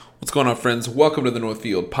What's going on, friends? Welcome to the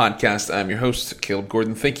Northfield Podcast. I'm your host, Caleb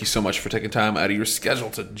Gordon. Thank you so much for taking time out of your schedule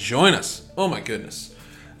to join us. Oh my goodness.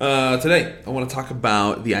 Today, I want to talk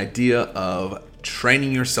about the idea of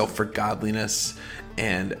training yourself for godliness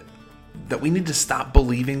and that we need to stop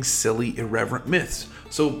believing silly, irreverent myths.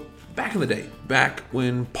 So back in the day, back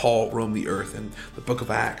when Paul roamed the earth in the book of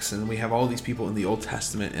Acts, and we have all these people in the Old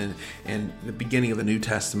Testament and the beginning of the New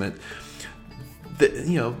Testament,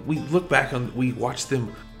 we look back on, we watch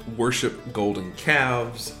them worship golden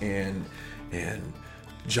calves and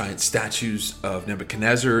giant statues of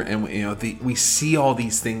Nebuchadnezzar, and we see all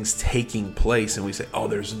these things taking place, and we say, oh,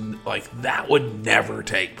 there's that would never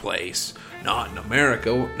take place. Not in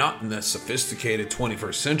America, not in the sophisticated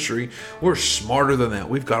 21st century. We're smarter than that.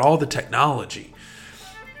 We've got all the technology.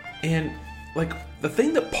 And the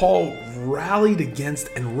thing that Paul rallied against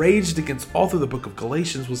and raged against all through the book of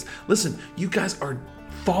Galatians was, listen, you guys are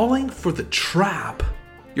falling for the trap.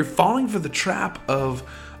 You're falling for the trap of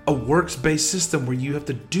a works-based system where you have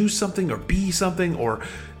to do something or be something, or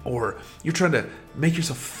you're trying to make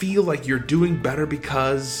yourself feel like you're doing better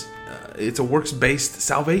because it's a works-based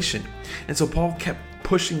salvation. And so Paul kept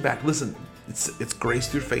pushing back. Listen, it's grace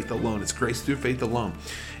through faith alone. It's grace through faith alone.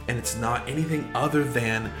 And it's not anything other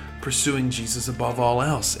than pursuing Jesus above all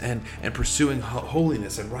else and pursuing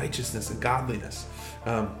holiness and righteousness and godliness.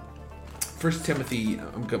 1 Timothy,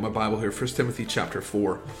 I've got my Bible here, 1 Timothy chapter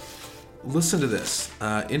 4. Listen to this.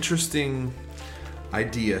 Interesting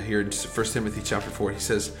idea here in 1 Timothy chapter 4. He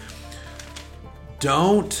says,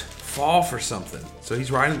 don't fall for something. So he's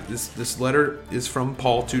writing, this letter is from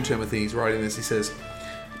Paul to Timothy. He's writing this. He says,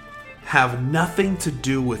 have nothing to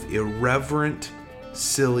do with irreverent,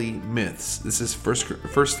 silly myths. This is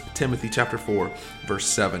 1 Timothy chapter 4, verse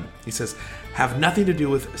 7. He says, have nothing to do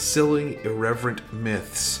with silly, irreverent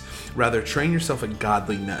myths. Rather, train yourself in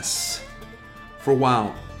godliness. For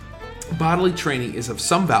while bodily training is of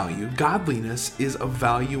some value, godliness is of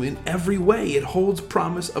value in every way. It holds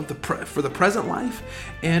promise of for the present life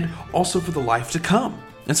and also for the life to come.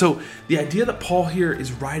 And so the idea that Paul here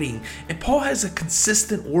is writing, and Paul has a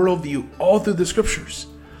consistent worldview all through the scriptures.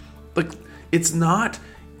 It's not,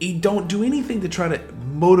 you don't do anything to try to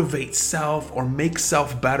motivate self or make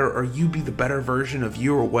self better, or you be the better version of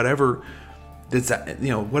you, or whatever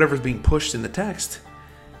whatever's being pushed in the text.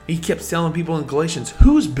 He kept telling people in Galatians,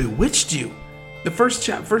 who's bewitched you? The first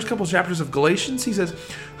couple chapters of Galatians, he says,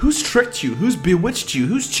 who's tricked you? Who's bewitched you?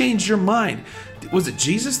 Who's changed your mind? Was it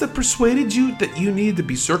Jesus that persuaded you that you needed to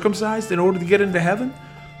be circumcised in order to get into heaven?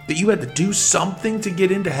 That you had to do something to get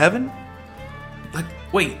into heaven?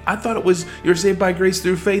 Wait, I thought it was you're saved by grace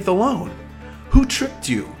through faith alone. Who tricked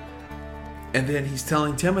you? And then he's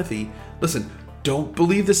telling Timothy, listen, don't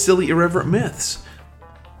believe the silly, irreverent myths.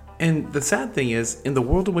 And the sad thing is, in the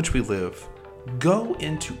world in which we live, go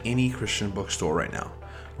into any Christian bookstore right now.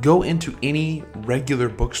 Go into any regular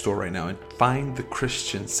bookstore right now and find the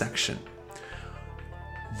Christian section.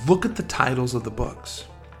 Look at the titles of the books.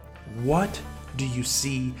 What do you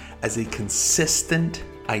see as a consistent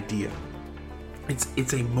idea?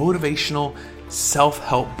 It's a motivational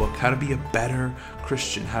self-help book, how to be a better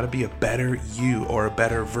Christian, how to be a better you or a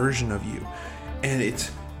better version of you. And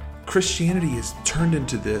Christianity is turned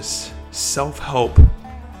into this self-help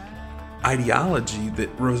ideology that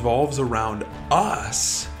revolves around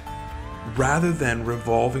us rather than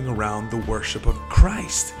revolving around the worship of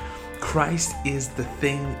Christ. Christ is the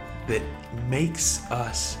thing that makes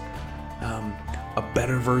us a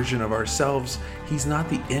better version of ourselves. He's not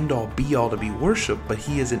the end-all be-all to be worshipped, but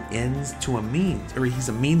he is an end to a means, or he's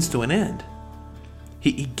a means to an end.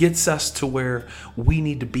 He gets us to where we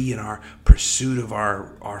need to be in our pursuit of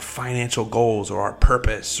our financial goals or our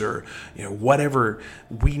purpose, or whatever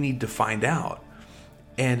we need to find out.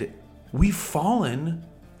 And we've fallen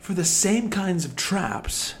for the same kinds of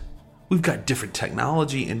traps. We've got different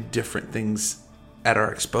technology and different things at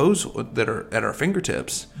our that are at our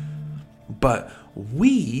fingertips, but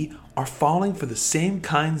we are falling for the same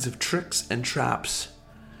kinds of tricks and traps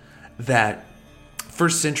that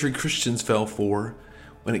first century Christians fell for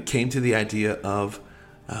when it came to the idea of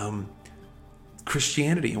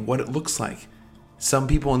Christianity and what it looks like. Some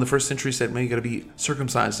people in the first century said, man, you got to be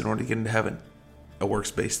circumcised in order to get into heaven. A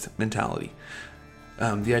works-based mentality.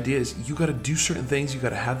 The idea is you got to do certain things. You got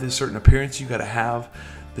to have this certain appearance. You got to have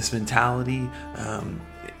this mentality.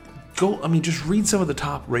 Just read some of the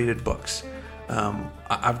top-rated books.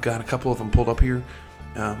 I've got a couple of them pulled up here.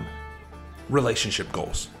 Relationship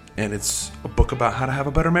Goals. And it's a book about how to have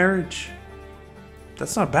a better marriage.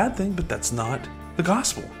 That's not a bad thing, but that's not the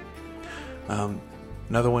gospel.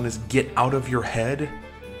 Another one is Get Out of Your Head.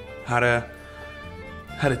 How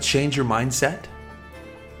to change your mindset.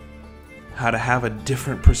 how to have a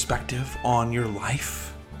different perspective on your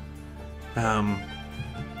life. Some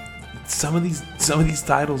of these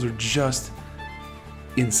titles are just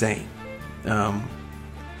insane.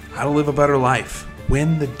 How to live a better life,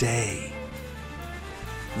 win the day,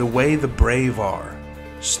 the way the brave are,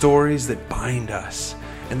 stories that bind us.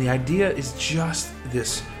 And the idea is just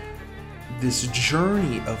this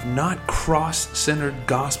journey of not cross-centered,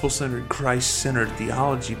 gospel-centered, Christ-centered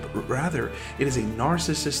theology, but rather it is a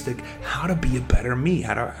narcissistic, how to be a better me,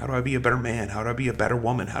 how do I be a better man, how do I be a better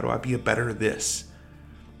woman, how do I be a better this.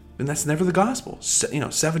 And that's never the gospel.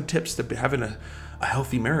 7 tips to having a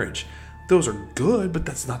healthy marriage. Those are good, but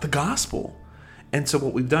that's not the gospel. And so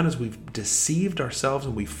what we've done is we've deceived ourselves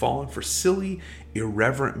and we've fallen for silly,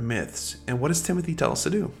 irreverent myths. And what does Timothy tell us to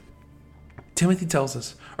do? Timothy tells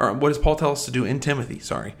us, or what does Paul tell us to do in Timothy?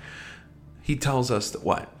 Sorry. He tells us that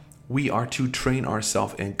what? We are to train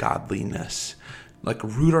ourselves in godliness. Like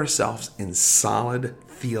root ourselves in solid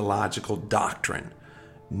theological doctrine.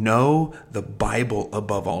 Know the Bible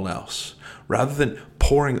above all else. Rather than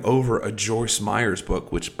poring over a Joyce Meyer's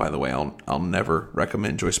book, which, by the way, I'll never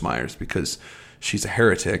recommend Joyce Meyer's because she's a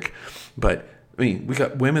heretic. But, I mean, we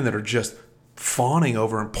got women that are just fawning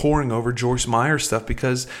over and poring over Joyce Meyer's stuff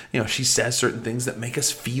because, she says certain things that make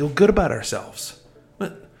us feel good about ourselves.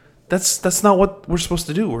 But that's not what we're supposed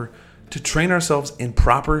to do. We're to train ourselves in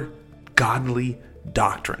proper godly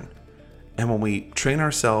doctrine. And when we train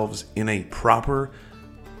ourselves in a proper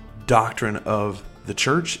doctrine of the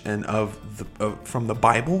church and from the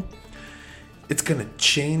Bible, it's going to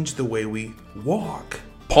change the way we walk.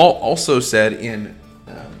 Paul also said in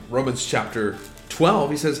Romans chapter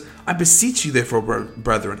 12, he says, I beseech you therefore,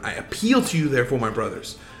 brethren, I appeal to you therefore, my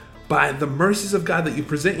brothers, by the mercies of God, that you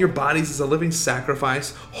present your bodies as a living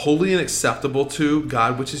sacrifice, holy and acceptable to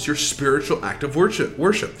God, which is your spiritual act of worship.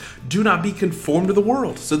 Do not be conformed to the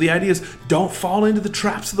world. So the idea is, don't fall into the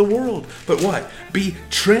traps of the world. But what? Be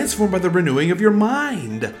transformed by the renewing of your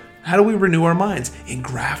mind. How do we renew our minds?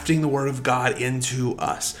 Engrafting the word of God into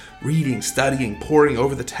us. Reading, studying, poring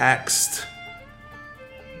over the text.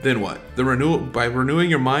 Then what? By renewing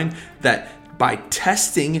your mind, that by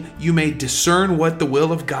testing, you may discern what the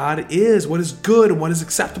will of God is, what is good and what is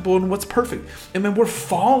acceptable and what's perfect. And then we're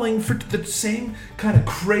falling for the same kind of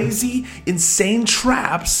crazy, insane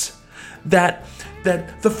traps that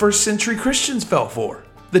the first century Christians fell for.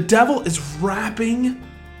 The devil is wrapping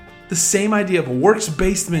the same idea of a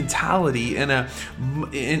works-based mentality in a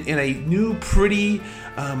new, pretty,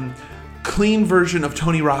 clean version of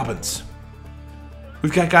Tony Robbins.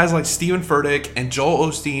 We've got guys like Stephen Furtick and Joel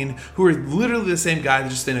Osteen, who are literally the same guy,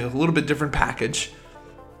 just in a little bit different package,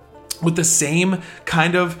 with the same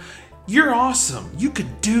kind of, you're awesome, you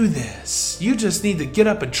could do this, you just need to get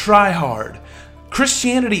up and try hard.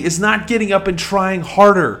 Christianity is not getting up and trying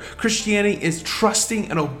harder. Christianity is trusting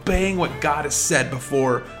and obeying what God has said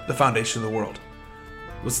before the foundation of the world.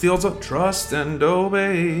 What's the old song? Trust and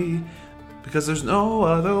obey, because there's no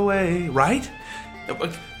other way, right?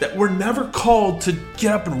 That we're never called to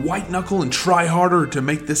get up and white knuckle and try harder to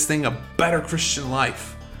make this thing a better Christian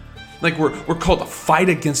life. Like we're called to fight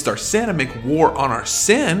against our sin and make war on our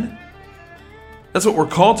sin. That's what we're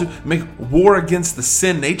called to, make war against the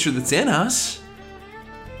sin nature that's in us.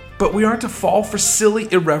 But we aren't to fall for silly,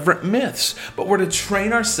 irreverent myths, but we're to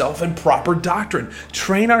train ourselves in proper doctrine,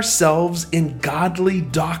 train ourselves in godly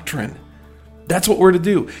doctrine. That's what we're to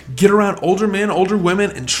do. Get around older men, older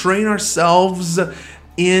women, and train ourselves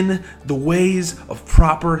in the ways of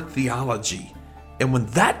proper theology. And when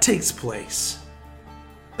that takes place,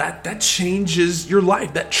 that changes your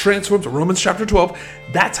life. That transforms. Romans chapter 12,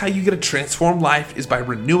 that's how you get a transformed life, is by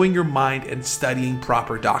renewing your mind and studying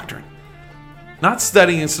proper doctrine. Not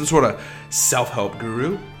studying some sort of self-help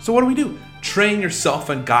guru. So what do? Train yourself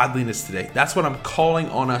in godliness today. That's what I'm calling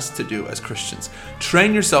on us to do as Christians.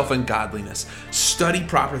 Train yourself in godliness. Study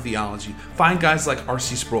proper theology. Find guys like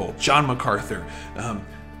R.C. Sproul, John MacArthur,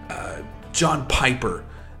 John Piper,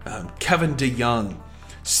 Kevin DeYoung,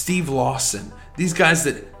 Steve Lawson. These guys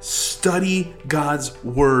that study God's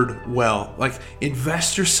word well. Like,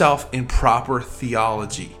 invest yourself in proper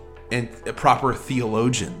theology and proper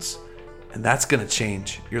theologians. And that's going to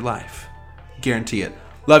change your life. Guarantee it.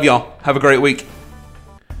 Love y'all. Have a great week.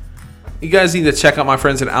 You guys need to check out my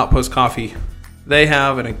friends at Outpost Coffee. They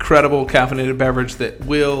have an incredible caffeinated beverage that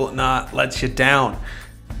will not let you down.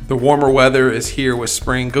 The warmer weather is here with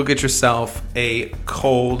spring. Go get yourself a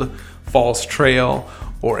cold Falls Trail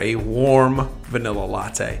or a warm vanilla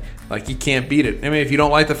latte. Like, you can't beat it. I mean, if you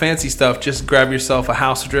don't like the fancy stuff, just grab yourself a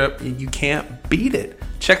house drip. You can't beat it.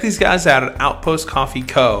 Check these guys out at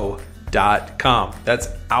outpostcoffeeco.com. That's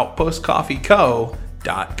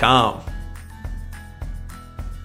outpostcoffeeco.com.